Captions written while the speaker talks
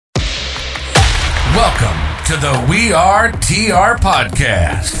Welcome to the We Are TR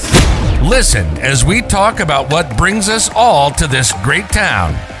podcast. Listen as we talk about what brings us all to this great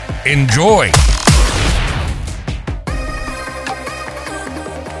town. Enjoy.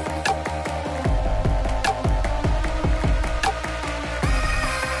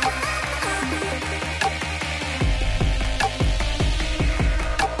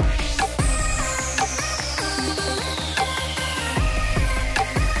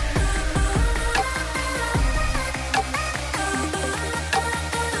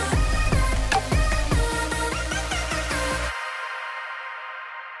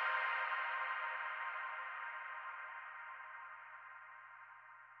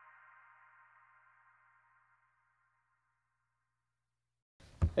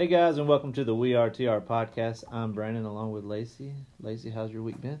 Hey guys, and welcome to the We Are TR podcast. I'm Brandon, along with Lacey. Lacey, how's your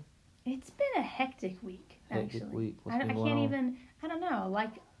week been? It's been a hectic week, actually. Hectic week. I can't even. I don't know.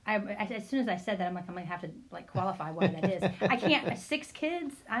 Like, as soon as I said that, I'm gonna have to qualify why that is. I can't. 6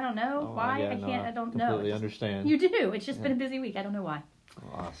 kids. I don't know why. Yeah, I can't. I don't know. Completely understand. You do. It's just been a busy week. I don't know why.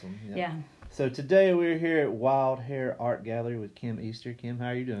 Oh, awesome. Yeah. So today we're here at Wild Hair Art Gallery with Kim Easter. Kim, how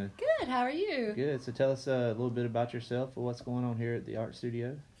are you doing? Good. How are you? Good. So tell us a little bit about yourself and what's going on here at the art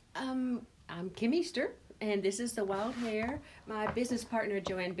studio. I'm Kim Easter, and this is the Wild Hair. My business partner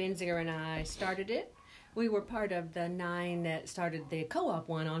Joanne Benziger and I started it. We were part of the 9 that started the co-op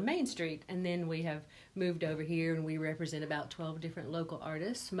one on Main Street, and then we have moved over here, and we represent about 12 different local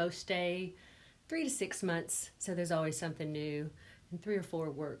artists. Most stay 3 to 6 months, so there's always something new, and 3 or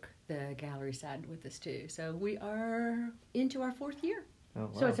 4 work the gallery side with us too. So we are into our 4th year. Oh,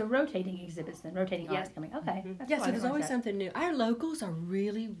 wow. So it's a rotating exhibits then, rotating arts coming. Okay. Mm-hmm. Yeah, so there's always something new. Our locals are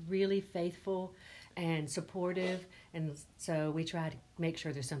really, really faithful and supportive, and so we try to make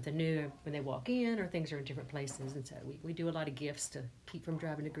sure there's something new when they walk in or things are in different places, and so we do a lot of gifts to keep from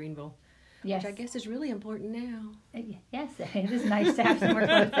driving to Greenville, yes. which I guess is really important now. Yes, it is nice to have some more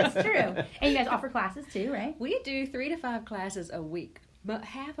clothes. That's true. And you guys offer classes too, right? We do 3 to 5 classes a week, but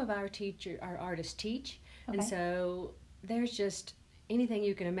half of our artists teach, and so there's just anything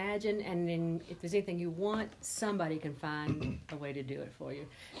you can imagine, and then if there's anything you want, somebody can find a way to do it for you.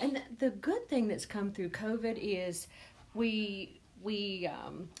 And the good thing that's come through COVID is they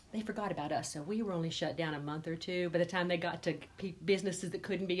forgot about us, so we were only shut down a month or 2. By the time they got to businesses that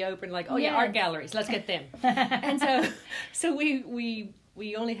couldn't be open, like, art galleries, let's get them. And so we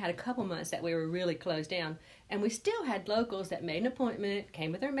only had a couple months that we were really closed down, and we still had locals that made an appointment,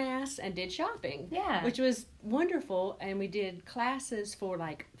 came with their masks, and did shopping, which was wonderful. And we did classes for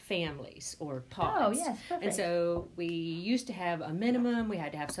like families or pods. Oh, yes, perfect. And so we used to have a minimum. We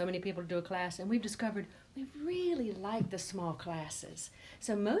had to have so many people to do a class, and we've discovered we really like the small classes.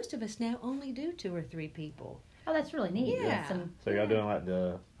 So most of us now only do 2 or 3 people. Oh, that's really neat. Yeah. So y'all doing like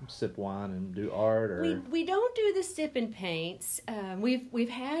the sip wine and do art, or we don't do the sip and paints. We've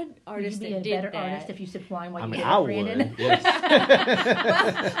had artists that did that. Would you be a better artist if you sipped wine while you did I it, Brandon? would. Yes.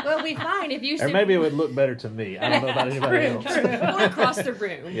 well, we find if you or maybe it would look better to me. I don't know about anybody else. or across the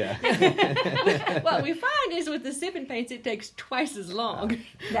room. Yeah. What we find is with the sip and paints, it takes twice as long.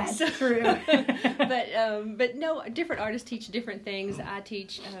 That's true. But no, different artists teach different things. I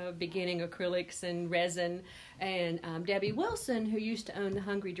teach beginning acrylics and resin. And Debbie Wilson, who used to own the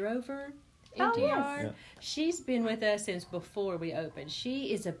Hungry Drover in TR, she's been with us since before we opened.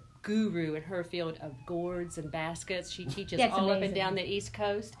 She is a guru in her field of gourds and baskets. She teaches all up and down the East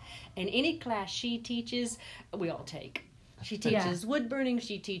Coast. And any class she teaches, we all take. She teaches wood burning,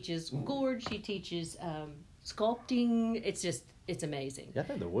 she teaches gourd, she teaches sculpting. It's amazing. Yeah, I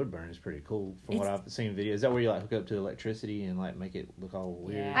think the wood burn is pretty cool from what I've seen videos. Is that where you like hook up to electricity and like make it look all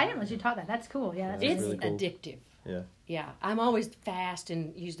weird? Yeah. I didn't know you taught that. That's cool. Yeah, It's really cool. addictive. Yeah. Yeah, I'm always fast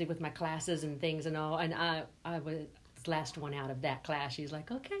and usually with my classes and things and all. And I was the last one out of that class. She's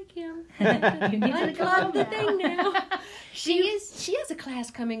like, "Okay, Kim, you need to unplug the thing now." She has a class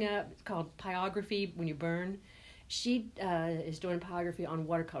coming up. It's called Pyography when you burn. She is doing pyography on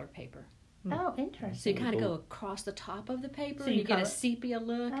watercolor paper. Oh, interesting. So you kind of go across the top of the paper, So and you you get a color- sepia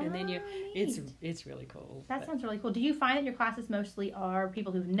look, and then neat. it's really cool. That sounds really cool. Do you find that your classes mostly are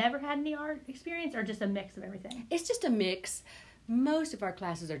people who've never had any art experience, or just a mix of everything? It's just a mix. Most of our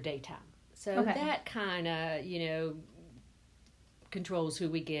classes are daytime, so that kind of controls who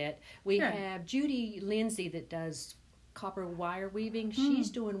we get. We have Judy Lindsay that does copper wire weaving.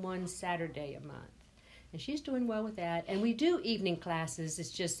 She's doing one Saturday a month. And she's doing well with that. And we do evening classes.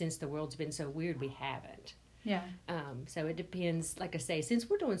 It's just since the world's been so weird, we haven't. Yeah. So it depends. Like I say, since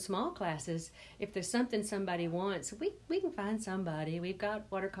we're doing small classes, if there's something somebody wants, we can find somebody. We've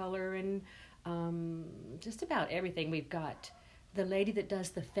got watercolor and just about everything. We've got the lady that does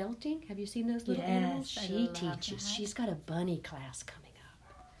the felting, have you seen those little animals? I She love teaches. that. She's got a bunny class coming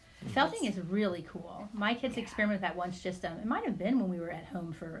up. Felting is really cool. My kids experimented with that once. Just it might have been when we were at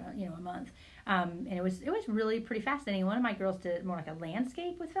home for a month, and it was really pretty fascinating. One of my girls did more like a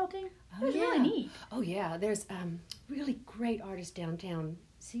landscape with felting. It was really neat. Oh yeah, there's really great artist downtown,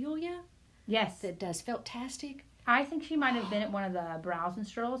 Celia, Yes, that does Feltastic. I think she might have been at one of the Brows and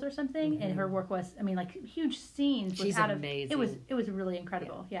Strolls or something, and her work was, like huge scenes. She's amazing. It was really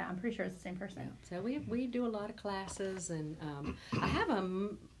incredible. Yeah, I'm pretty sure it's the same person. So we do a lot of classes, and I have a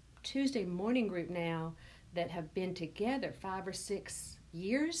Tuesday morning group now that have been together 5 or 6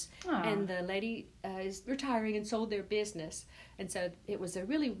 years, Aw. and the lady is retiring and sold their business, and so it was a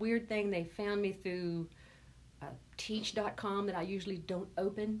really weird thing. They found me through teach.com that I usually don't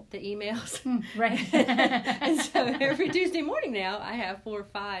open the emails. Right. And so every Tuesday morning now I have 4 or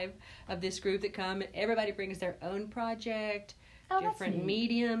 5 of this group that come. Everybody brings their own project, Oh, that's different neat.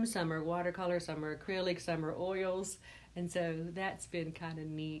 mediums. Some are watercolor, some are acrylic, some are oils. And so that's been kind of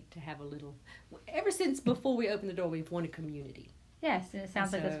neat to have a little, ever since before we opened the door, we've wanted community. Yes, and it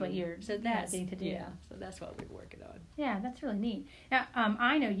sounds like that's what you're getting to do. Yeah, so that's what we're working on. Yeah, that's really neat. Now,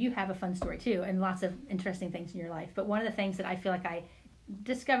 I know you have a fun story too, and lots of interesting things in your life. But one of the things that I feel like I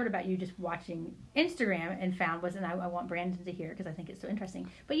discovered about you just watching Instagram and found was, and I want Brandon to hear because I think it's so interesting.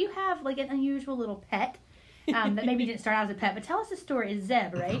 But you have like an unusual little pet that maybe didn't start out as a pet. But tell us the story. It's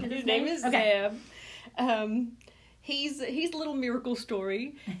Zeb, right? Is His name is Zeb. He's a little miracle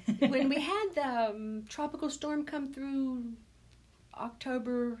story. When we had the tropical storm come through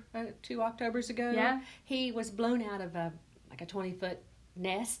October, 2 Octobers ago, Yeah. he was blown out of a 20-foot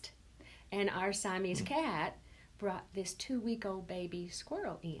nest, and our Siamese cat brought this 2-week-old baby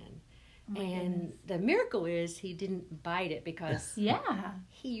squirrel in. And the miracle is he didn't bite it because Yeah,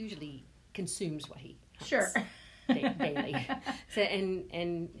 he usually consumes what he hunts sure. daily. So,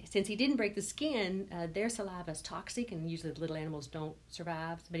 and since he didn't break the skin, their saliva is toxic, and usually the little animals don't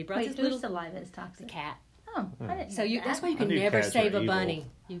survive. But he brought Wait, his whose little saliva is toxic? cat. Oh, I didn't So know that's that. why you I can knew never cats save were a evil. bunny.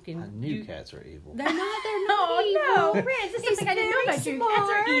 You can. I knew cats are evil. They're not Oh, evil. no, Brand, this is something I didn't know about you.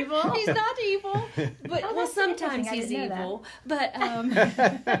 Cats are evil. He's not evil, but Oh, well, that's so sometimes interesting. I he's didn't know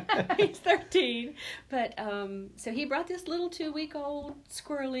evil. But he's 13. But so he brought this little 2-week-old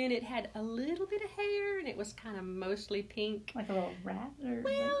squirrel in. It had a little bit of hair, and it was kind of mostly pink. Like a little rat? Or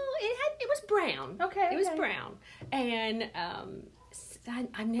Well, it was brown. Okay, It was okay. brown, and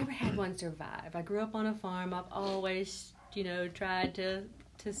I've never had one survive. I grew up on a farm. I've always, tried to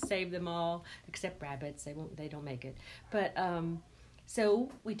save them all, except rabbits. They don't make it. But so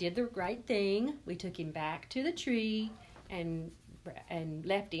we did the right thing. We took him back to the tree and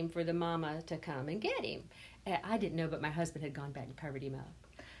left him for the mama to come and get him. I didn't know, but my husband had gone back and covered him up.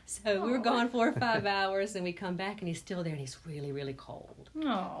 So we were gone 4 or 5 hours, and we come back, and he's still there, and he's really, really cold.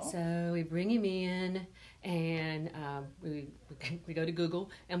 Oh. So we bring him in, and we go to Google,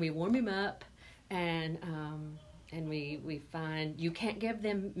 and we warm him up, and we find you can't give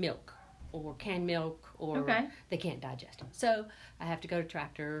them milk or canned milk, or Okay. they can't digest it. So I have to go to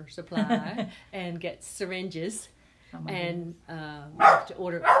Tractor Supply and get syringes, Oh, my and I have to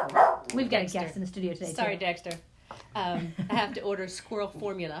order. goodness. We've got a Dexter. guest in the studio today, Sorry, too. Dexter. I have to order squirrel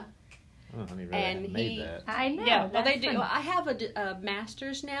formula. Oh, honey, really, And I made he- that. I know. Yeah, well, they that's do. fun. I have a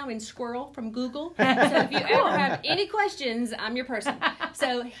master's now in squirrel from Google. So if you ever have any questions, I'm your person.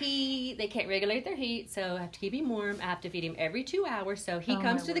 So they can't regulate their heat, so I have to keep him warm. I have to feed him every 2 hours. So he Oh,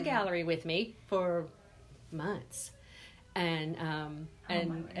 comes my to the word. gallery with me for months. And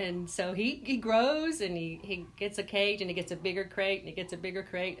and so he grows, and he gets a cage, and he gets a bigger crate, and he gets a bigger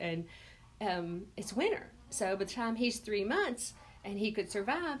crate, and it's winter. So by the time he's 3 months and he could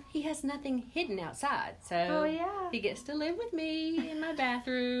survive, he has nothing hidden outside. So Oh, yeah. he gets to live with me in my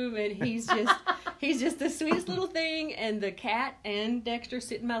bathroom, and he's just the sweetest little thing. And the cat and Dexter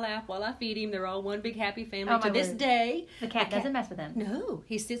sit in my lap while I feed him. They're all one big happy family Oh, my to this word. day. The cat doesn't mess with him. No,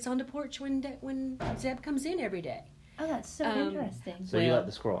 he sits on the porch when Zeb comes in every day. Oh, that's so interesting. So you Well- let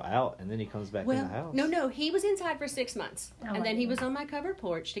the squirrel out, and then he comes back in the house. no, he was inside for 6 months, Oh, and my then he was goodness. on my covered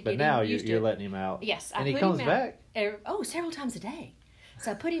porch to But get now him used you're to it. letting him out. Yes, I and he put comes him out. back. Several times a day. So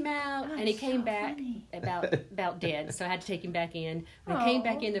I put him out, Oh, and he that's came so back funny. about dead. So I had to take him back in. When he came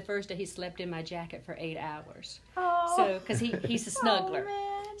back Aw. in the first day, he slept in my jacket for 8 hours. Oh. So because he's a snuggler.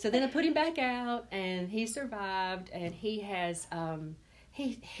 Oh, man. So then I put him back out, and he survived, and he has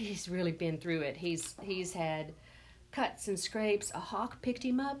he's really been through it. He's had cuts and scrapes. A hawk picked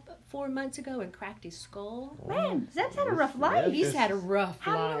him up 4 months ago and cracked his skull. Man, Zeb's had a rough Yeah, life. He's had a rough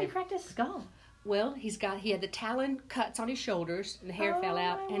How do you know he life. cracked his skull? Well, he had the talon cuts on his shoulders, and the hair Oh, fell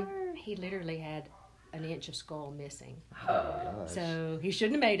out, my and word. he literally had an inch of skull missing. Gosh. So he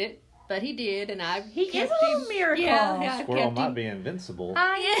shouldn't have made it, but he did, and I He is kept a little him. miracle. Yeah, I Squirrel kept might him. be invincible.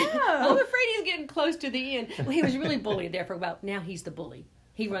 I I'm know. afraid he's getting close to the end. Well, he was really bullied there for a while. Now he's the bully.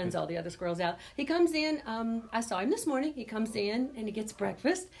 He runs all the other squirrels out. He comes in. I saw him this morning. He comes in and he gets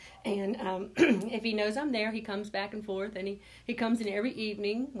breakfast. And if he knows I'm there, he comes back and forth. And he comes in every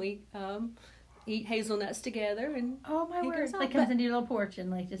evening. We eat hazelnuts together. And Oh my he word! goes on. Like comes into your little porch and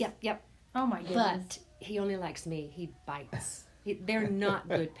like just. Yep. Oh my goodness. But he only likes me. He bites. They're not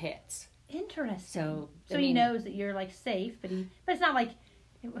good pets. Interesting. So So I he mean, knows that you're like safe, but it's not like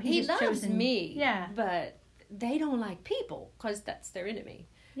he just loves chosen- me. Yeah. But they don't like people because that's their enemy.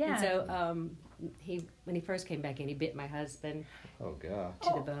 Yeah. And so when he first came back in, he bit my husband Oh God. to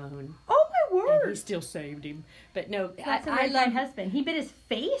the bone. Oh my And word! he still saved him. But no, That's a I red love line husband. He bit his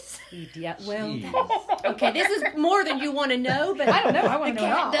face. Yeah, well, Jeez. okay, this is more than you want to know, but I don't know. I want the to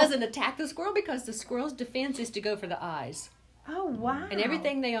know it cat all. doesn't attack the squirrel because the squirrel's defense is to go for the eyes. Oh wow! And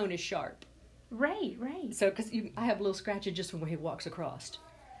everything they own is sharp. Right. So, because I have little scratches just from where he walks across.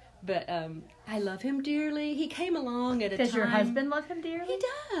 But I love him dearly. He came along at a time. Does your husband love him dearly? He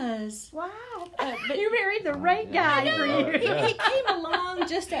does. Wow. But- you married the right yeah. guy for I know. you. He came along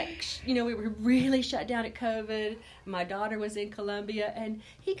just at, we were really shut down at COVID. My daughter was in Colombia, and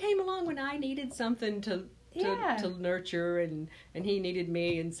he came along when I needed something to nurture, and he needed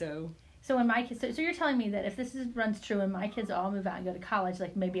me, and so. So when my kids, so you're telling me that if this runs true and my kids all move out and go to college,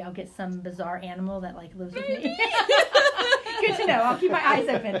 like maybe I'll get some bizarre animal that like lives with me. Good to know. I'll keep my eyes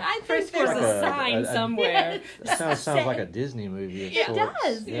open. I for think there's squirrels. a sign somewhere. That sounds like a Disney movie. Of It sorts.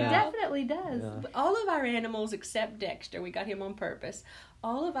 does. Yeah. It definitely does. Yeah. All of our animals, except Dexter, we got him on purpose.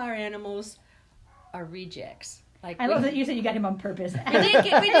 All of our animals are rejects. Like I love that you said you got him on purpose. we did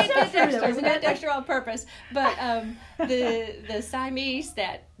get That's so true, Dexter. though, We isn't got it? Dexter on purpose. But the Siamese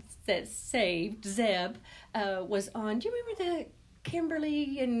that saved Zeb was on. Do you remember the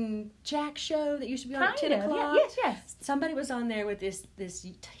Kimberly and Jack show that used to be on at 10 Kind of. o'clock? Yes. Somebody was on there with this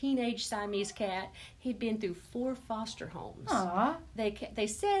teenage Siamese cat. He'd been through 4 foster homes. Aw. They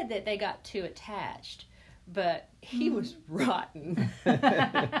said that they got too attached, but he was rotten.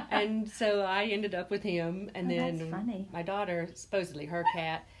 And so I ended up with him, and Oh, then that's funny. my daughter, supposedly her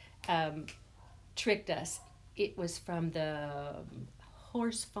cat, tricked us. It was from the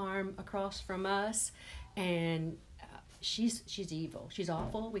horse farm across from us, and she's evil. She's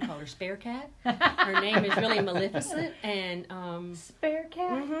awful. We call her Spare Cat. Her name is really Maleficent, and Spare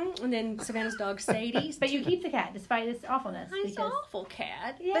cat. and then Savannah's dog Sadie. But you keep the cat despite its awfulness. It's because awful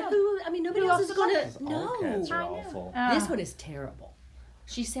cat. Yeah. But nobody Who else else is gonna loves All cats are I know. awful. This one is terrible.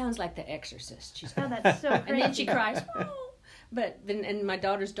 She sounds like the Exorcist. She's Oh, that's so crazy. and then she cries. "Oh." But then, and my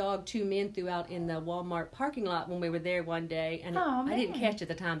daughter's dog, 2 men threw out in the Walmart parking lot when we were there one day, and Oh, I didn't man. catch at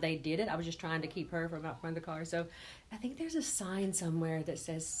the time they did it. I was just trying to keep her from out front of the car. So I think there's a sign somewhere that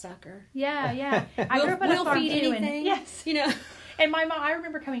says "sucker." Yeah. I grew up on a We'll farm feed too, anything. and yes. You know. And my mom, I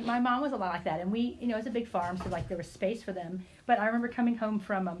remember coming. My mom was a lot like that, and we, it's a big farm, so like there was space for them. But I remember coming home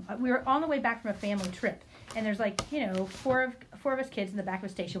from, we were on the way back from a family trip, and there's like, 4 of us kids in the back of a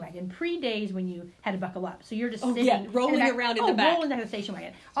station wagon. Pre-days when you had to buckle up, so you're just sitting rolling in the back, around in the back. rolling down the station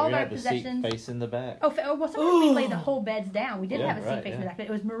wagon. So All you of our had the seat possessions. facing the back. Well, sometimes we laid the whole beds down. We did Yeah, have a seat right, facing yeah. the back, but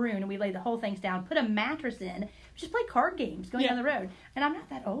it was maroon, and we laid the whole things down, put a mattress in, just play card games going down the road. And I'm not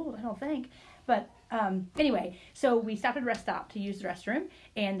that old, I don't think. But anyway, so we stopped at a rest stop to use the restroom,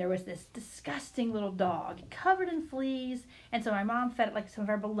 and there was this disgusting little dog covered in fleas. And so my mom fed it like some of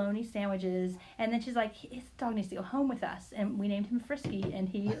our bologna sandwiches, and then she's like, "This dog needs to go home with us." And we named him Frisky,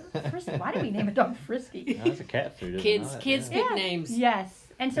 and Frisky. Why did we name a dog Frisky? No, that's a cat food. isn't Kids it? pick names. Yes.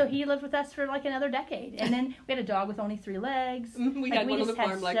 And so he lived with us for like another decade. And then we had a dog with only 3 legs. We had one on just the had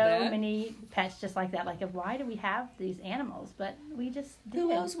farm like so that. many pets just like that. Like, why do we have these animals? But we just did.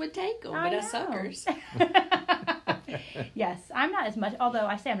 Who else would take them I but us know. suckers? Yes, I'm not as much, although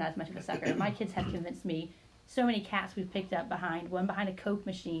I say I'm not as much of a sucker. My kids have convinced me. So many cats we've picked up one behind a Coke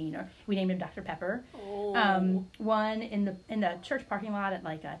machine, or we named him Dr. Pepper. Oh. One in the church parking lot at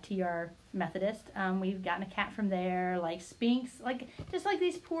like a TR Methodist. We've gotten a cat from there, like Spinks, like just like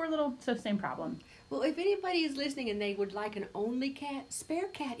these poor little, same problem. Well, if anybody is listening and they would like an only cat, Spare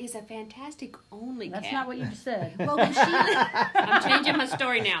Cat is a fantastic only cat. That's not what you just said. Well, when I'm changing my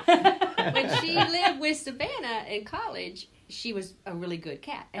story now. When she lived with Savannah in college, she was a really good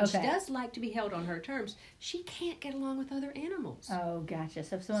cat. And she Okay. does like to be held on her terms. She can't get along with other animals. Oh, gotcha.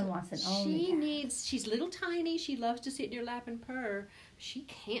 So if someone wants an only cat. She's little tiny. She loves to sit in your lap and purr. She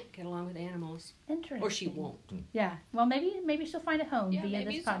can't get along with animals. Interesting. Or she won't. Yeah. Well, maybe she'll find a home via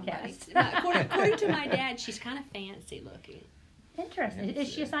maybe this somebody- podcast. According to my dad, she's kind of fancy looking. Interesting. Yeah, Is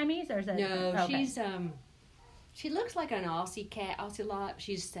she a Siamese or is that? No, okay. she's she looks like an Aussie cat, Aussie lot.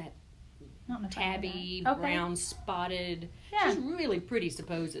 She's that I don't know if I know tabby, that. Okay. brown spotted. Yeah. She's really pretty,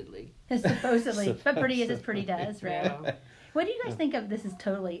 supposedly. Supposedly, but pretty as pretty does, right? Yeah. What do you guys think of this? Is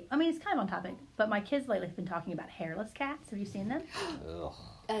totally. I mean, it's kind of on topic, but my kids lately have been talking about hairless cats. Have you seen them? Ugh.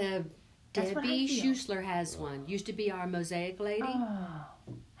 That's what I Debbie feel. Schusler has one. Used to be our mosaic lady. Oh,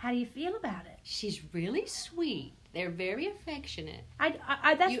 how do you feel about it? She's really sweet. They're very affectionate.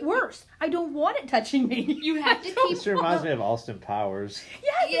 That's You- worse. I don't want it touching me. You have to keep. This reminds me of Austin Powers,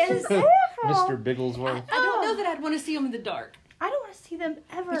 Yes, this is Yes. awful. Mr. Bigglesworth. I don't know that I'd want to see them in the dark. I don't want to see them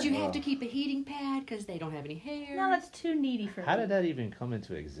ever. But you have to keep a heating pad because they don't have any hair. No, that's too needy for How me. did that even come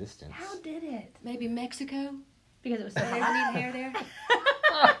into existence? How did it? Maybe Mexico. Because it was so They don't hot. need hair there.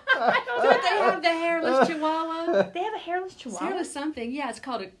 Don't they have the hairless chihuahua? They have a hairless chihuahua. Hairless something. Yeah, it's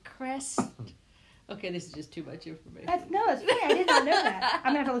called a crest. Okay, this is just too much information. That's funny. I did not know that.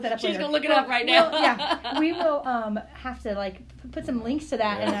 I'm gonna have to look that up. She's later. gonna look it up right now. Yeah, we will have to like put some links to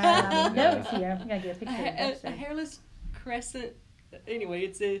that in our notes here. I'm gonna get a picture. of A that. hairless crescent. Anyway,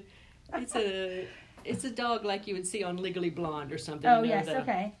 it's a dog like you would see on Legally Blonde or something. Oh you know, yes,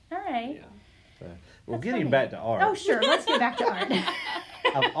 okay, all right. Yeah. Well, That's getting funny. back to art. Oh sure, let's get back to art.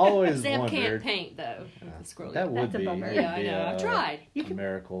 I've always Zeb can't wondered. paint though. The squirrel. That would That's a be. bummer. it'd Yeah, I be know. I've tried. You A can-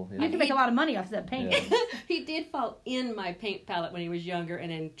 miracle. You can make a lot of money off that painting. Yeah. He did fall in my paint palette when he was younger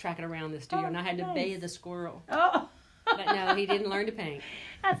and then track it around the studio, Oh, and I had to nice. bathe the squirrel. Oh, But no, he didn't learn to paint.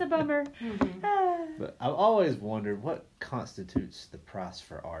 that's a bummer. Ah. But I've always wondered what constitutes the price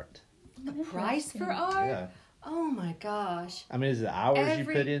for art. The price for art? Yeah. Oh my gosh. I mean, is it the hours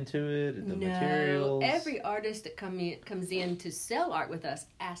Every- you put into it, the materials? Every artist that comes in to sell art with us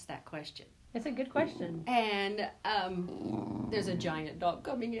asks that question. It's a good question. And there's a giant dog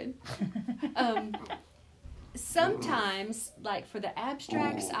coming in. Sometimes, like for the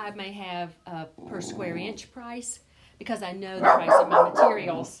abstracts, I may have a per square inch price because I know the price of my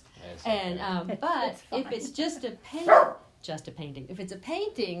materials. Yes. And but It's fine. if it's just a painting. If it's a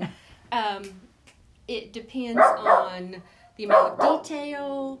painting, it depends on the amount of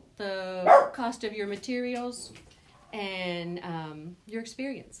detail, the cost of your materials, and your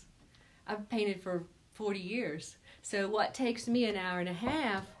experience. I've painted for 40 years, so what takes me an hour and a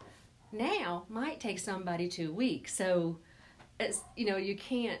half now might take somebody 2 weeks. So it's you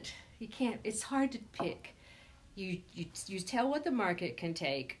can't. It's hard to pick. You tell what the market can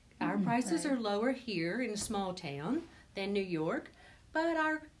take. Our prices right. are lower here in a small town than New York, but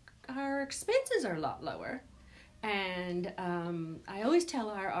our expenses are a lot lower. And I always tell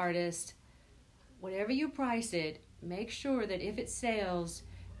our artists, whatever you price it, make sure that if it sells,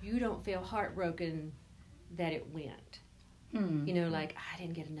 you don't feel heartbroken that it went. Like I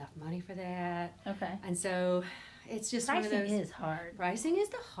didn't get enough money for that. Okay. And so it's just Pricing one of those. is hard. Pricing is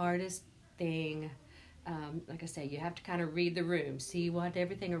the hardest thing. Like I say, you have to kind of read the room, see what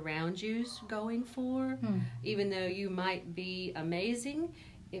everything around you's going for. Even though you might be amazing,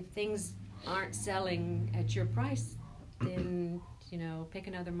 if things aren't selling at your price, then pick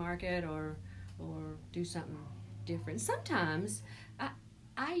another market or do something different. Sometimes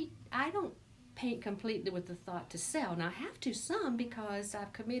I don't paint completely with the thought to sell, and I have to some because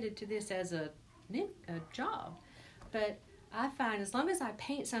I've committed to this as a job. But I find as long as I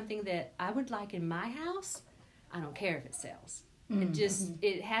paint something that I would like in my house, I don't care if it sells.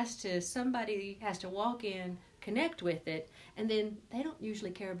 Somebody has to walk in, connect with it, and then they don't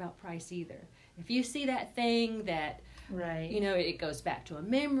usually care about price either. If you see that thing that, Right. it goes back to a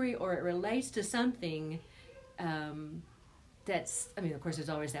memory or it relates to something, of course there's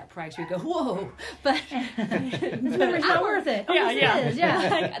always that price where you go, whoa, but This memory's not worth it. Oh, yes, it is. Yeah.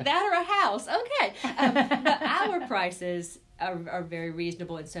 like that or a house, okay. But our prices are very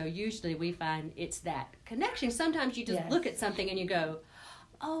reasonable, and so usually we find it's that connection. Sometimes you just Yes. look at something and you go,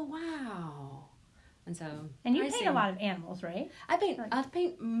 oh wow. And so And you paint pricing- a lot of animals, right? I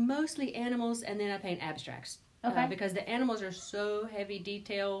paint mostly animals, and then I paint abstracts. Okay. Because the animals are so heavy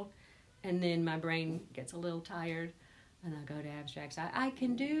detailed, and then my brain gets a little tired, and I go to abstracts. I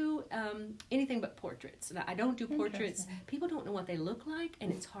can do anything but portraits. And I don't do portraits. Interesting. People don't know what they look like,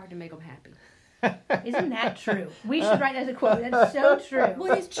 and it's hard to make them happy. Isn't that true? We should write that as a quote. That's so true.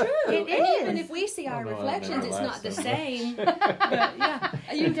 Well, it's true. It And even is. if we see our Oh, no, I've reflections, never it's not the laughed so same. But yeah,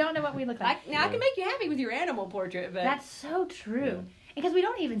 You don't know what we look like. I can make you happy with your animal portrait, but That's so true. Because we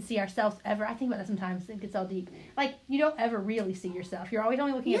don't even see ourselves ever. I think about that sometimes. It gets all deep. Like, you don't ever really see yourself. You're always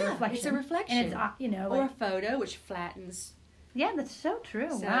only looking at a Yeah, reflection. it's a reflection. And it's, or a like, photo which flattens. yeah, that's so true.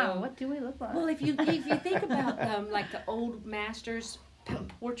 So- Wow, what do we look like? Well, if you think about like the old masters'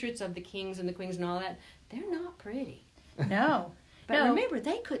 portraits of the kings and the queens and all that, they're not pretty. No. But No. remember,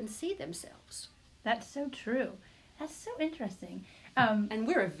 they couldn't see themselves. That's so true. That's so interesting. And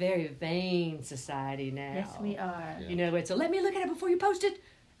we're a very vain society now. Yes, we are. Yeah. You know, it's a let me look at it before you post it.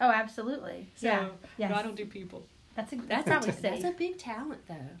 Oh, absolutely. So, Yeah. Yes. I don't do people. That's That's probably that's safe. a big talent,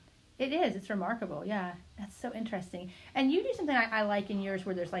 though. It is. It's remarkable. Yeah, that's so interesting. And you do something I like in yours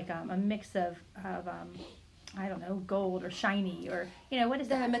where there's like a mix of I don't know, gold or shiny or what is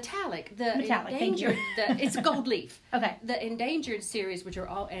The that? Metallic, Metallic, thank you. endangered, it's gold leaf. Okay. The endangered series, which are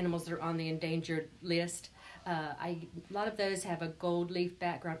all animals that are on the endangered list, a lot of those have a gold leaf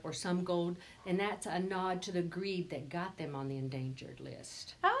background or some gold, and that's a nod to the greed that got them on the endangered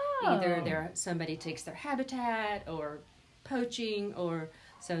list. Oh. Either somebody takes their habitat or poaching, or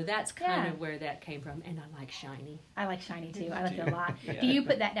so that's kind Yeah. of where that came from. And I like shiny. I like shiny too. I like it a lot. Yeah. Do you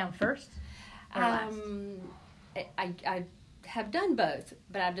put that down first or last? I have done both,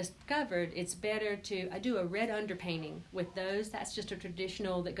 but I've discovered it's better I do a red underpainting with those. That's just a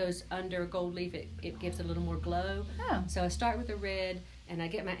traditional that goes under gold leaf. It gives a little more glow. Oh. So I start with a red, and I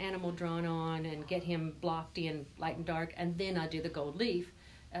get my animal drawn on and get him blocked in light and dark, and then I do the gold leaf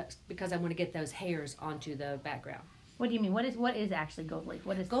because I want to get those hairs onto the background. What do you mean? What is actually gold leaf?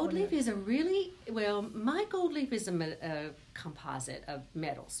 What is Gold what leaf is a really, my gold leaf is a composite of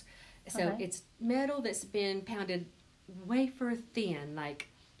metals. So Okay. it's metal that's been pounded wafer thin, like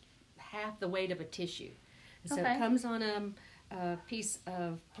half the weight of a tissue. And so Okay. it comes on a piece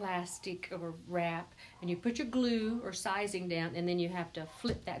of plastic or wrap, and you put your glue or sizing down, and then you have to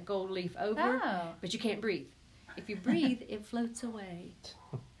flip that gold leaf over, Oh. but you can't breathe. If you breathe, it floats away.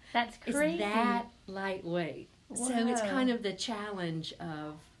 That's It's crazy. that lightweight. So it's Whoa. kind of the challenge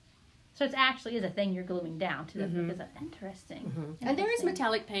of So it actually is a thing you're gluing down to. Because interesting. And there is Interesting.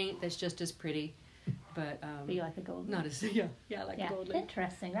 metallic paint that's just as pretty, but But you like the gold. not as I like Yeah. the gold leaf.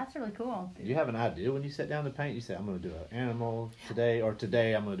 Interesting. That's really cool. Do you have an idea when you sit down to paint? You say, I'm going to do an animal today, or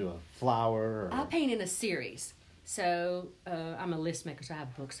today I'm going to do a flower. Or... I paint in a series. So I'm a list maker, so I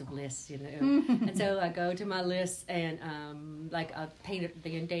have books of lists, and so I go to my lists and like I'll paint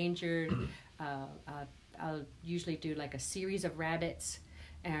the endangered. I'll usually do like a series of rabbits,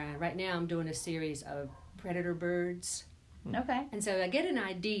 and right now I'm doing a series of predator birds. Okay. And so I get an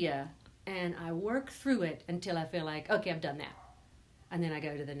idea and I work through it until I feel like, okay, I've done that. And then I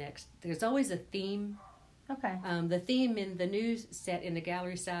go to the next. There's always a theme. Okay. The theme in the new set in the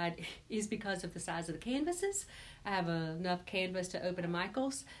gallery side is because of the size of the canvases. I have enough canvas to open a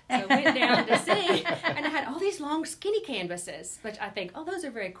Michael's. So I went down to see, and I had all these long, skinny canvases, which I think, oh, those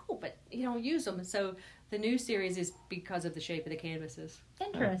are very cool, but you don't use them. So the new series is because of the shape of the canvases.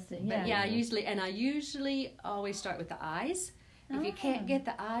 Interesting. But Yeah. I usually always start with the eyes. If you can't get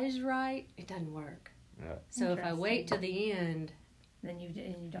the eyes right, it doesn't work. Yeah. So if I wait to the end, Then you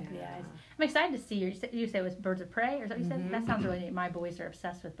don't do the Yeah. eyes. I'm excited to see you. You said it was birds of prey, or something. You said that sounds really neat. My boys are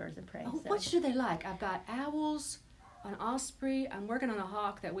obsessed with birds of prey. oh, So. which do they like? I've got owls, an osprey. I'm working on a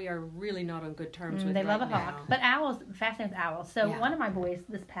hawk that we are really not on good terms with. They love a right hawk, now. but owls. Fascinated with owls. So Yeah. one of my boys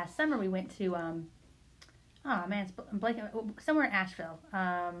this past summer we went to it's blanking, somewhere in Asheville.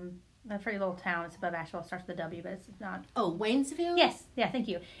 A pretty little town. It's above Asheville. It starts with a W, but it's not. Oh, Waynesville. Yes, yeah, thank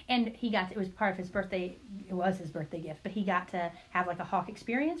you. And he got it was part of his birthday. It was his birthday gift, but he got to have like a hawk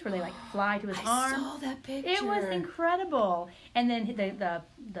experience where they like fly to his I arm. saw that picture. It was incredible. And then the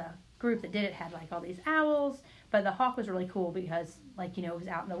group that did it had like all these owls, but the hawk was really cool because like it was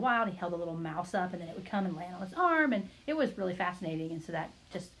out in the wild. He held a little mouse up, and then it would come and land on his arm, and it was really fascinating. And so that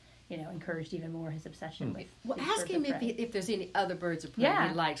just encouraged even more his obsession with. Well, these ask birds him of prey. if there's any other birds of prey Yeah.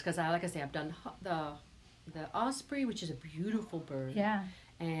 he likes, because like I say, I've done the osprey, which is a beautiful bird. Yeah.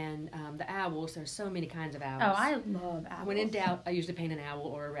 And the owls. There's so many kinds of owls. Oh, I love owls. When in doubt, I usually paint an owl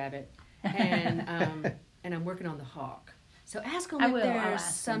or a rabbit, and and I'm working on the hawk. So ask him I if will. I'll there's ask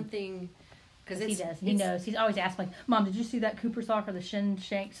him. something, because He does. He knows. He's always asking, like, Mom, did you see that Cooper's hawk or the shin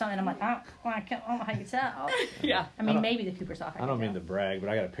shank? Something. I'm like, I don't know how you can tell. Yeah. I mean, don't- maybe the Cooper's hawk. I don't mean to brag, but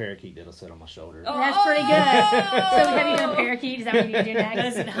I got a parakeet that'll sit on my shoulder. Oh. That's pretty good. So have you done parakeet? Is that what you do next?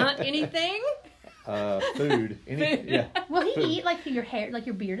 Does it hunt anything? Food. Yeah. Will he Food. eat like your hair, like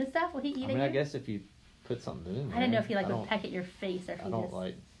your beard and stuff? Will he eat I it? mean, I guess if you put something in there. I didn't know if he I would don't- peck at your face or if I he don't just.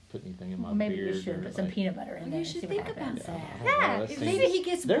 like put anything in my Maybe beard. you should or, put some like- peanut butter in You there and should see think what happens. about that. I don't know, Yeah, that Maybe seems- he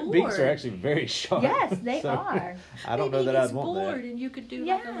gets Their bored. beaks are actually very sharp. Yes, they so are. I don't Maybe know that he I'd gets want bored that. and you could do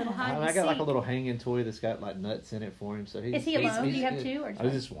like a Yeah. little hide and I got like a seek. little hanging toy that's got like nuts in it for him. So he's. Is he alone? Do you have two or just Oh,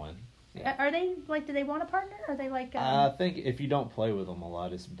 one? just one. Yeah. Are they like? Do they want a partner? Or are they like? I think if you don't play with them a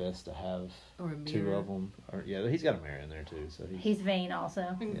lot, it's best to have Or a two mirror. of them. Or yeah, he's got a mirror in there too. So He's vain also.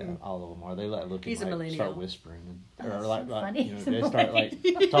 yeah, all of them are. They like look. He's and, a like, millennial. start whispering, Oh, or that's like, so funny. they start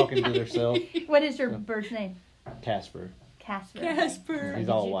like talking to themselves. What is your bird's name? Casper. Casper. Casper. He's Did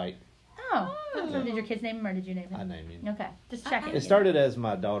all you- white. Oh. So did your kids name him or did you name him? I named him. Okay. Just checking. It started as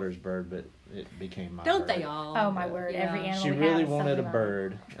my daughter's bird, but it became my Don't bird. they all? Oh my word! Yeah. Every animal She we really have is wanted a something on it.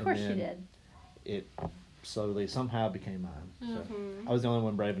 bird. Of course and she then did. It slowly, somehow became mine. So Mhm. I was the only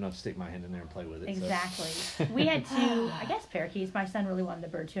one brave enough to stick my hand in there and play with it. so. Exactly. We had two, I guess, parakeets. My son really wanted a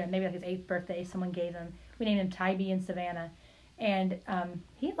bird too, and maybe like his 8th birthday, someone gave him. We named him Tybee and Savannah, and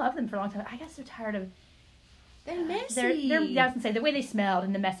he loved them for a long time. I guess they're tired of. They're messy. They're I was gonna say the way they smelled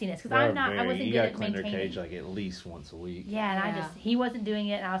and the messiness because They're I wasn't you good gotta at clean their maintaining. cage like at least once a week. Yeah, and Yeah. he wasn't doing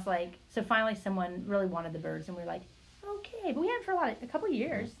it, and I was like, so finally someone really wanted the birds, and we were like, okay, but we had it for a couple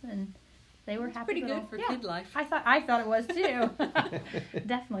years, and they were It's happy. pretty little- good for yeah. kid life. I thought it was too.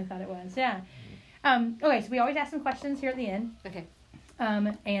 Definitely thought it was. Yeah. Okay, so we always ask some questions here at the end. Okay.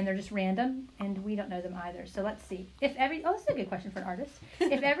 And they're just random, and we don't know them either. So let's see. This is a good question for an artist.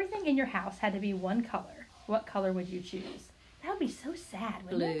 If everything in your house had to be one color, what color would you choose? That would be so sad,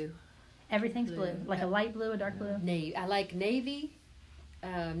 wouldn't it? Blue. Everything's blue. Blue. Like a light blue, a dark blue. Navy. I like navy.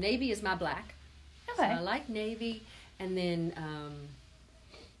 Navy is my black. So Okay. I like navy, and then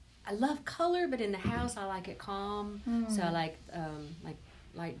I love color, but in the house I like it calm. So I like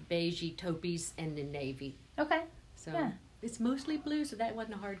light beigey taupees and then navy. Okay. So Yeah. it's mostly blue, so that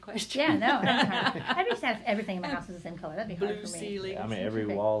wasn't a hard question. Yeah, no, that's hard. I'd be sad if everything in my house was the same color. That'd be hard Blue for me. ceiling. I mean, every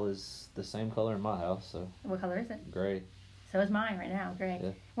Okay. wall is the same color in my house, so What color is it? gray. So is mine right now, gray.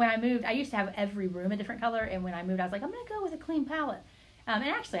 Yeah. When I moved, I used to have every room a different color, and when I moved, I was like, I'm going to go with a clean palette. And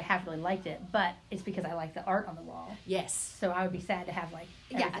actually, I have really liked it, but it's because I like the art on the wall. Yes. So I would be sad to have, like,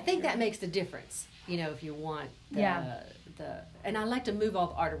 Yeah, I everything think that gray. makes the difference. You know, if you want the, Yeah. and I like to move all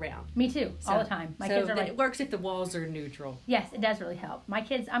the art around. Me too, all So- the time. My so kids are then like, it works if the walls are neutral. yes, it does really help. My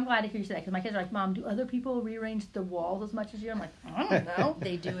kids, I'm glad to hear you say that, because my kids are like, Mom, do other people rearrange the walls as much as you? I'm like, I don't know.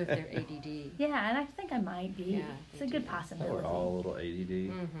 They do if they're ADD. Yeah, and I think I might be. Yeah, It's they a good do. possibility. We're all a little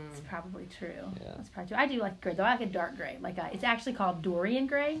ADD. Mm-hmm. It's probably true. Yeah. That's probably true. I do like gray though. I like a dark gray. Like it's actually called Dorian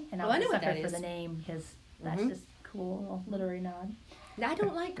gray, and Oh, I'm I a know what sucker that for is. the name because that's Mhm. just cool, little literary nod. I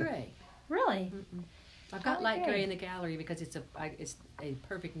don't like gray. Really? I've got I like light gray. gray in the gallery because it's a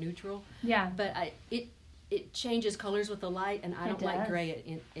perfect neutral. Yeah. But it changes colors with the light, and I It don't like does. gray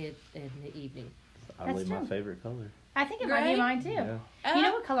in the evening. Oddly, my true. favorite color. I think it might Gray? be mine too. Yeah. You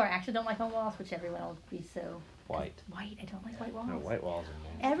know what color I actually don't like on walls, which everyone will be so White. white. I don't like white walls. No, white walls are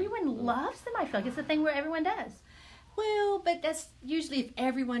nasty. Everyone loves them. I feel like it's the thing where everyone does. Well, but that's usually if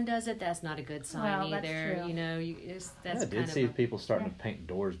everyone does it, that's not a good sign Well, that's either. true. You know, that's I did kind see of people starting to paint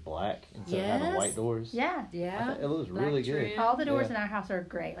doors black instead of having Yes. white doors. Yeah. I yeah. thought it looks black really good. trim. All the doors Yeah. in our house are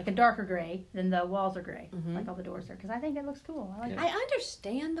gray, like a darker gray than the walls are gray. Mhm. Like all the doors are, because I think it looks cool. I like Yeah. it. I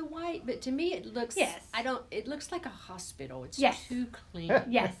understand the white, but to me it looks. Yes. It looks like a hospital. It's Yes. too clean.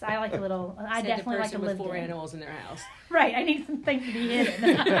 Yes, I like a little. I Said the definitely like to person with live 4 in. animals in their house. Right, I need some things to be hidden.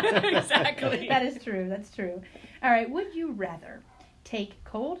 Exactly. That is true. That's true. All right. Would you rather take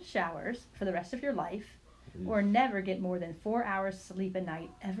cold showers for the rest of your life, or never get more than 4 hours sleep a night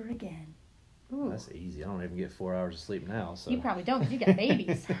ever again? Ooh, That's easy. I don't even get 4 hours of sleep now. So you probably don't because you got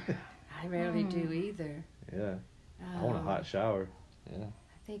babies. I rarely do either. yeah, I want a hot shower. Yeah.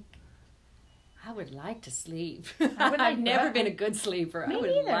 I think I would like to sleep. I would like I've never that. been a good sleeper. Me I would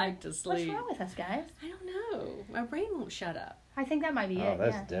neither. like to What's sleep. wrong with us, guys? I don't know. My brain won't shut up. I think that might be Oh, it.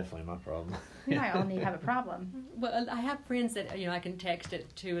 that's Yeah, definitely my problem. we might all need to have a problem. Well, I have friends that I can text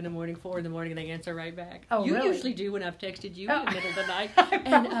at 2 in the morning, 4 in the morning, and they answer right back. Oh, you really? usually do when I've texted you Oh. in the middle of the night. I and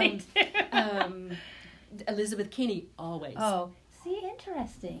probably do. Elizabeth Kinney always. Oh, see,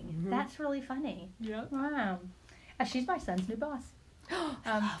 interesting. Mhm. That's really funny. Yep. Wow. She's my son's new boss.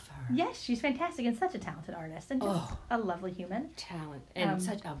 I love her. Yes, she's fantastic and such a talented artist and just Oh. a lovely human. Talent and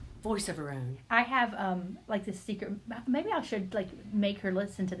such a voice of her own. I have like this secret. Maybe I should like make her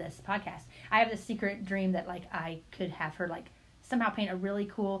listen to this podcast. I have this secret dream that like I could have her like somehow paint a really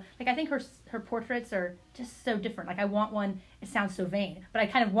cool. Like I think her portraits are just so different. Like I want one. It sounds so vain, but I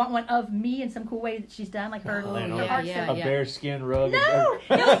kind of want one of me in some cool way that she's done. Like her, Laying her on heart yeah, shape. a bear skin rug No,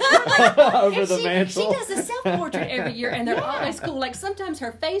 over And the she mantle. does a self-portrait every year, and they're Yeah. always cool. Like sometimes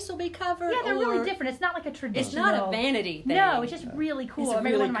her face will be covered. yeah, they're or really different. It's not like a traditional. It's not a vanity thing. No, it's just really cool. It's Or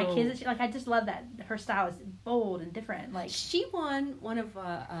maybe really one of my cool. kids. Like I just love that her style is bold and different. Like She won one of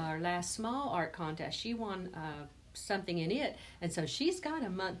our last small art contests. She won something in it, and so she's got a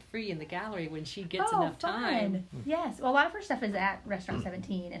month free in the gallery when she gets enough time. fun. Yes, well, a lot of her stuff is at Restaurant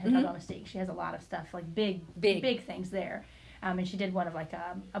 17 and Hotel Domestique. She has a lot of stuff like big things there. And she did one of like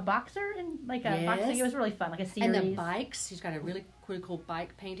a boxer and like a boxing. It was really fun, like a series. And the bikes, she's got a really cool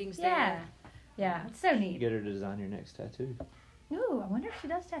bike paintings Yeah, there. yeah, it's so neat. Get her to design your next tattoo. Ooh, I wonder if she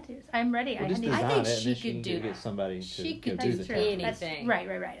does tattoos. I'm ready. Well, just need- design I think it, and she then could can do- get somebody she to could go do do the That's true. tattoo. anything.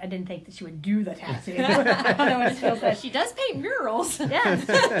 Right. I didn't think that she would do the tattoo. I don't know what it feels like. She does paint murals. Yes.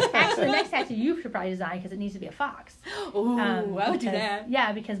 Actually, the next tattoo you should probably design because it needs to be a fox. Ooh, I would do because- that.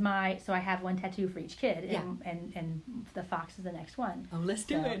 Yeah, because I have one tattoo for each kid, Yeah. and the fox is the next one. Oh, let's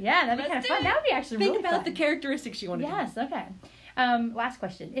do So, it. yeah, that'd be kind of Let's fun. do That it. would be actually Think really about fun. the characteristics you want to Yes. Okay. Last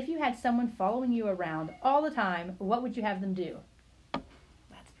question: if you had someone following you around all the time, what would you have them do?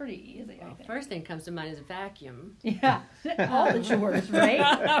 That's pretty easy. I do. think. First thing comes to mind is a vacuum. Yeah, all the chores, right?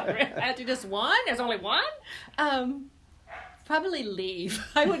 I have to just one? There's only one? Probably leave.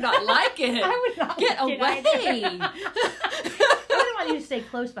 I would not like it. I would not Get like it away. either. I wouldn't want you to stay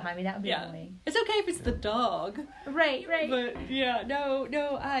close behind me. That would be Yeah. annoying. It's okay if it's the dog. Right. But yeah, no,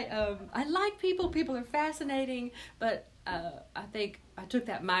 I like people. People are fascinating, but I think I took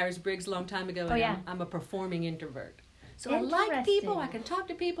that Myers-Briggs a long time ago, and yeah. I'm a performing introvert. So I like people. I Interesting. can talk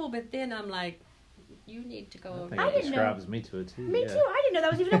to people, but then I'm like, you need to I go. think I it didn't know- describes me to it too. Me yeah. too. I didn't know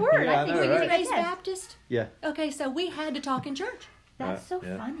that was even a word. Yeah, I think I know, we right? need to Raised yes. Baptist. Yeah. Okay, so we had to talk in church, That's so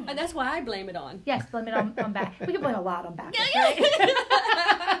Yeah. funny. and that's why I blame it on. Yes, blame it on back. We can blame a lot on back.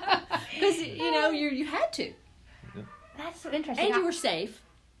 Because you had to, That's so interesting. and you were safe.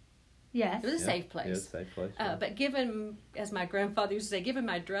 Yes. It was a Yeah. safe place. Yeah, safe place. yeah. But given, as my grandfather used to say, given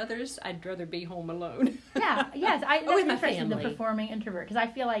my druthers, I'd rather be home alone. Yeah. Yes. That's Or with my interesting. The family. performing introvert, because I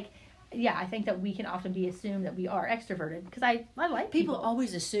feel like, yeah, I think that we can often be assumed that we are extroverted because I like People people.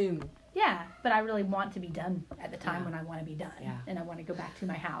 always assume. Yeah, but I really want to be done at the time Yeah. when I want to be done, Yeah. and I want to go back to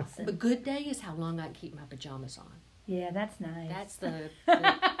my house. And, But good day is how long I can keep my pajamas on. yeah, that's nice. That's the.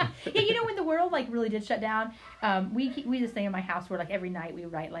 Yeah, when the world like really did shut down, we this thing in my house where like every night we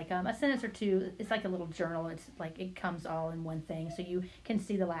write like a sentence or two. It's like a little journal. It's like it comes all in one thing, so you can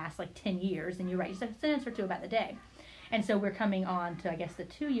see the last like 10 years, and you write just a sentence or two about the day. And so we're coming on to I guess the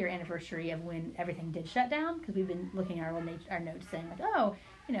 2-year anniversary of when everything did shut down because we've been looking at our notes saying like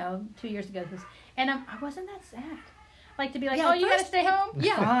 2 years ago this, and I wasn't that sad. Like to be like, Yeah, oh, you gotta first- stay home.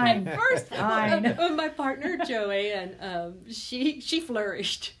 Yeah, Fine. at first, Fine. my partner Joanne, she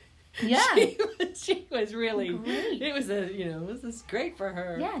flourished. Yeah. she was really. Great. It was it was great for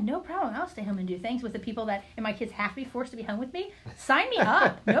her. Yeah, no problem. I'll stay home and do things with the people that, and my kids have to be forced to be home with me. Sign me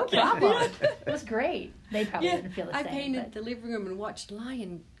up. No problem. It was great. They probably Yeah, didn't feel the I same. painted but- the living room and watched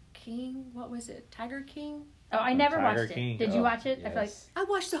Lion King. What was it? Tiger King? Oh, I never Tiger watched King. it. Did you Oh, watch it? I feel like, yes. I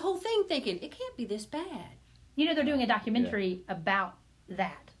watched the whole thing thinking, it can't be this bad. they're doing a documentary about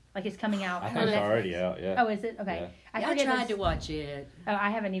that. Like it's coming out. I on think it's Netflix. already out. Yeah. Oh, is it? Okay. Yeah. I I forget. tried this- to watch it. Oh, I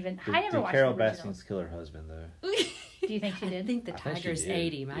haven't even. Did, I never did watched Carol the original. Baskins kill her husband though? Do you think she I did? think the I think she Tigers did.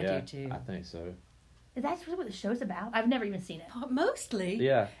 ate him. I Yeah, do too. I think so. That's really what the show's about. I've never even seen it. Mostly.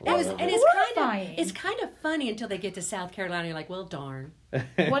 Yeah. That was, well, and Horrifying. it's kind of funny until they get to South Carolina. You're like, well, darn,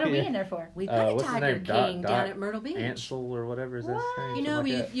 What are we yeah. in there for? we've got a what's his Tiger name? King Doc down at Myrtle Beach. Ansel or whatever is that his What? name? You know,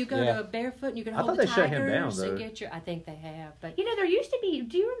 Something like that? you go Yeah. to barefoot and you can I hold thought the they shut him down, tigers and though. get your. I think they have, but There used to be.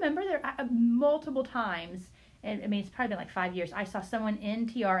 Do you remember there multiple times? And I mean, it's probably been like 5 years. I saw someone in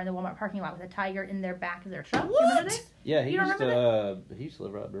TR in the Walmart parking lot with a tiger in their back of their truck. Do you remember What? this? Yeah, he You don't used to. He used to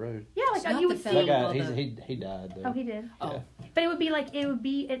live right up the road. Yeah, It's like not you the would fellow see. That guy, Well, he died though. Oh, he did. oh, Yeah. But it would be like it would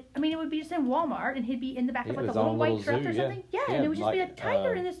be just in Walmart, and he'd be in the back He of had like a his little own white little truck zoo, or yeah. something. Yeah, Yeah, and it would just be a like,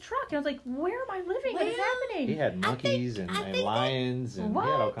 tiger in this truck, and I was like, "Where am I living? What is Well, happening?" He had I think- monkeys I and think that- lions and he had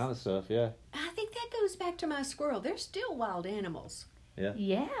all What? kind of stuff. Yeah. I think that goes back to my squirrel. They're still wild animals. Yeah,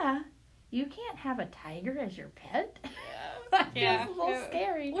 you can't have a tiger as your pet. Yeah. That feels a little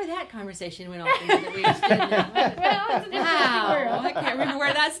scary. Boy, that conversation went off into the weeds, didn't it? Well, it's an interesting Wow, world. I can't remember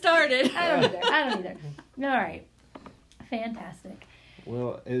where that started. I don't either. All right, fantastic.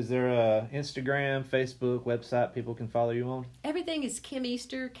 Well, is there a Instagram, Facebook, website people can follow you on? Everything is Kim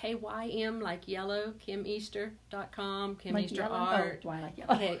Easter, KYM, like yellow, KimEaster.com, Kim Like Easter yellow? Art. Oh, do I like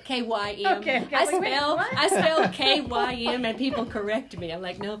yellow? KYM. Okay, I like, wait, spell what? I spell KYM and people correct me. I'm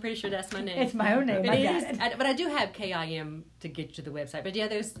like, no, pretty sure that's my name. It's my own name. It I got is, it. but I do have KIM to get to the website. But yeah,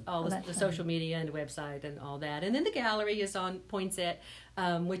 there's all Oh, the that's fine. social media and the website and all that. And then the gallery is on Poinsett,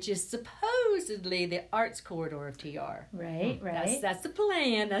 which is supposedly the arts corridor of TR. Right. That's the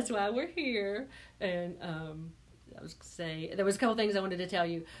plan. That's why we're here. And I was gonna say there was a couple things I wanted to tell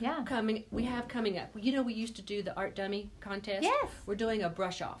you. Yeah. We have coming up. You know, we used to do the art dummy contest. Yes. We're doing a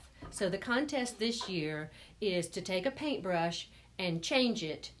brush off. So the contest this year is to take a paintbrush and change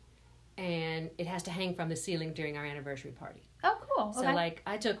it, and it has to hang from the ceiling during our anniversary party. Oh, cool. So Okay. like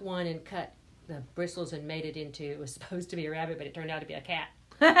I took one and cut the bristles and made it into, it was supposed to be a rabbit, but it turned out to be a cat.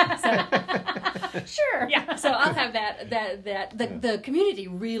 Sure. Yeah, so I'll have the community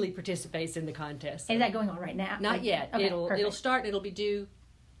really participates in the contest. Is that going on right now? Not yet. Okay, It'll perfect. start. It'll be due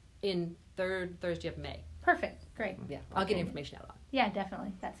in third Thursday of May. Perfect. Great. Yeah, I'll get information out on it. Yeah,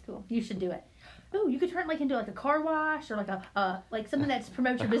 definitely. That's cool. You should do it. Ooh, you could turn like into like a car wash or like like something that's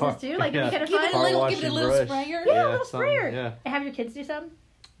promotes your business too. Like it'd be kind of Give it a fun. little, Car give it a wash little and brush. sprayer. Yeah, a little something, sprayer. yeah. And have your kids do something.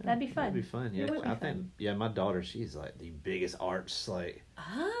 That'd be fun. That'd be fun. Yeah, It would be I think. fun. Yeah, my daughter, she's like the biggest arts. Like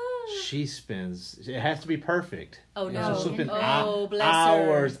Oh. she spends. It has to be perfect. Oh, And no. she'll spend Oh, bless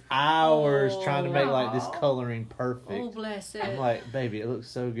her. hours Oh. trying to make like this Aw. coloring perfect. Oh, bless it. I'm like, baby, it looks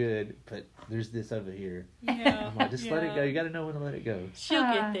so good, but there's this over here. Yeah. I'm like, just let it go. You got to know when to let it go. She'll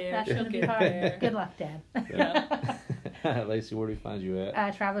get there. That's She'll gonna be get hard. there. Good luck, Dad. Lacey, where do we find you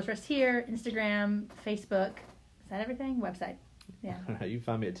at? Travelers Rest Here, Instagram, Facebook. Is that everything? Website. Yeah. You can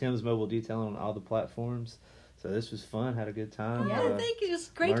find me at Tim's Mobile Detailing on all the platforms. So this was fun. Had a good time. Yeah, Thank you. It's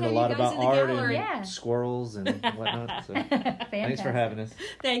great Learned to a have lot you guys about in the art gallery. and Yeah. squirrels and whatnot. So thanks for having us.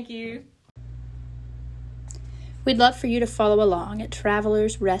 Thank you. We'd love for you to follow along at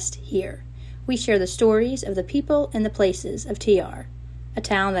Travelers Rest Here. We share the stories of the people and the places of TR, a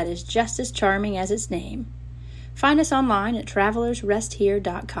town that is just as charming as its name. Find us online at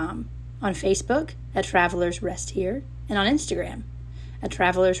travelersresthere.com, on Facebook at Travelers Rest Here, and on Instagram at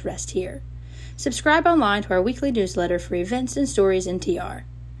Travelers Rest Here. Subscribe online to our weekly newsletter for events and stories in TR.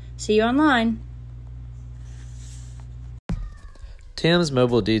 See you online. Tim's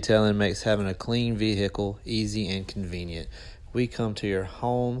Mobile Detailing makes having a clean vehicle easy and convenient. We come to your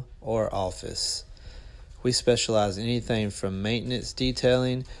home or office. We specialize in anything from maintenance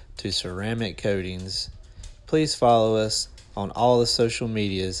detailing to ceramic coatings. Please follow us on all the social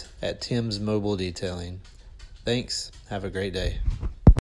medias at Tim's Mobile Detailing. Thanks. Have a great day.